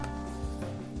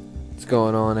What's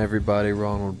going on, everybody?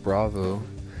 Ronald Bravo.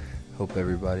 Hope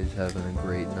everybody's having a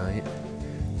great night.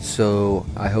 So,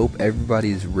 I hope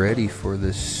everybody's ready for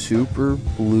the super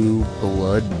blue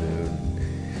blood moon.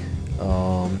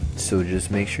 So just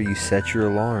make sure you set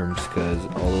your alarms, because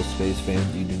all those space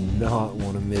fans, you do not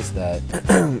want to miss that.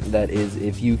 That is,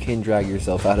 if you can drag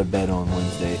yourself out of bed on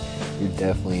Wednesday, you're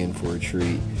definitely in for a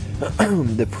treat.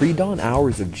 The pre-dawn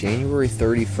hours of January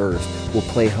 31st will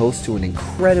play host to an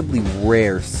incredibly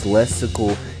rare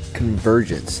celestial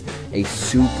convergence, a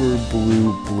super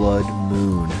blue blood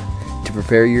moon. To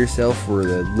prepare yourself for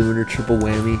the lunar triple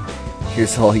whammy,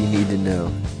 here's all you need to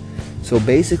know. So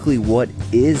basically, what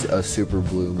is a super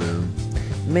blue moon?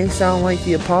 It may sound like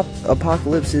the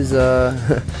apocalypse is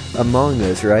among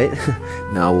us, right?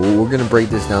 Now, we're going to break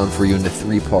this down for you into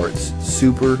three parts: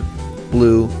 super,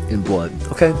 blue, and blood.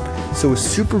 Okay? So a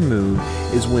supermoon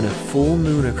is when a full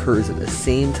moon occurs at the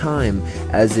same time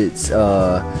as its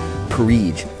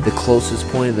perigee, the closest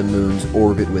point of the moon's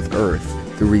orbit with Earth.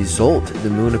 The result, the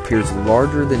moon appears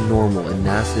larger than normal, and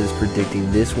NASA is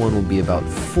predicting this one will be about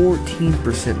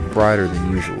 14% brighter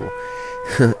than usual.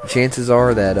 Chances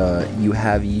are that you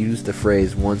have used the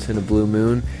phrase "once in a blue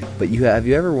moon," but have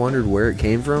you ever wondered where it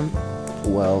came from?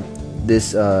 Well,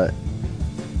 this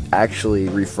actually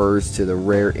refers to the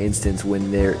rare instance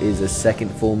when there is a second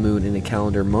full moon in a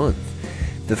calendar month.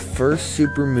 The first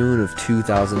supermoon of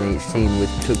 2018,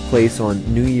 which took place on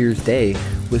New Year's Day,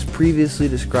 was previously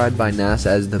described by NASA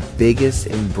as the biggest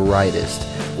and brightest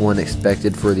one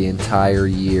expected for the entire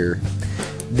year.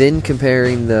 Then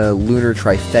comparing the lunar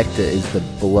trifecta is the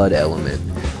blood element.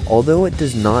 Although it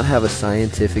does not have a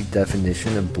scientific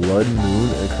definition, a blood moon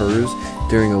occurs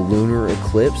during a lunar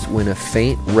eclipse when a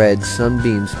faint red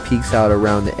sunbeam peeks out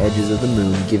around the edges of the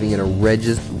moon, giving it a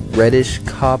reddish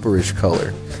copperish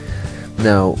color.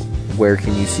 Now, where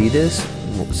can you see this?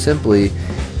 Well, simply,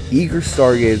 eager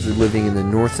stargazers living in the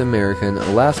North American,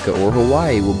 Alaska, or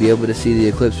Hawaii will be able to see the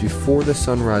eclipse before the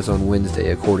sunrise on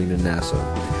Wednesday, according to NASA.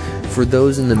 For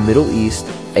those in the Middle East,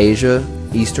 Asia,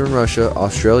 Eastern Russia,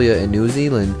 Australia, and New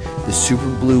Zealand, the super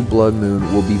blue blood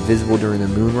moon will be visible during the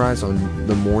moonrise on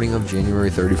the morning of January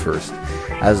 31st.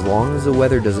 As long as the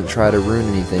weather doesn't try to ruin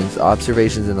anything,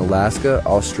 observations in Alaska,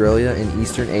 Australia, and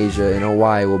Eastern Asia and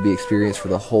Hawaii will be experienced for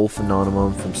the whole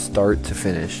phenomenon from start to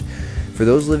finish. For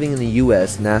those living in the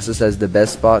U.S., NASA says the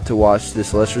best spot to watch the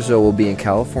celestial show will be in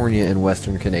California and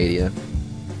Western Canada.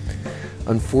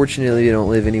 Unfortunately, if you don't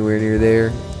live anywhere near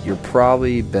there, your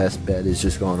probably best bet is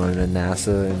just going on to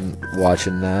NASA and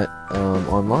watching that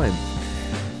online.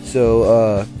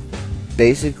 So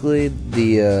basically,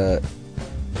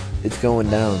 it's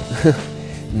going down.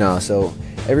 No, so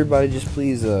everybody just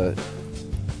please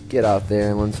get out there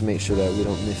and let's make sure that we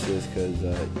don't miss this, because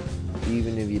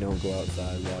even if you don't go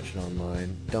outside, watch it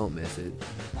online. Don't miss it.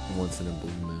 Once in a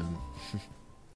blue moon.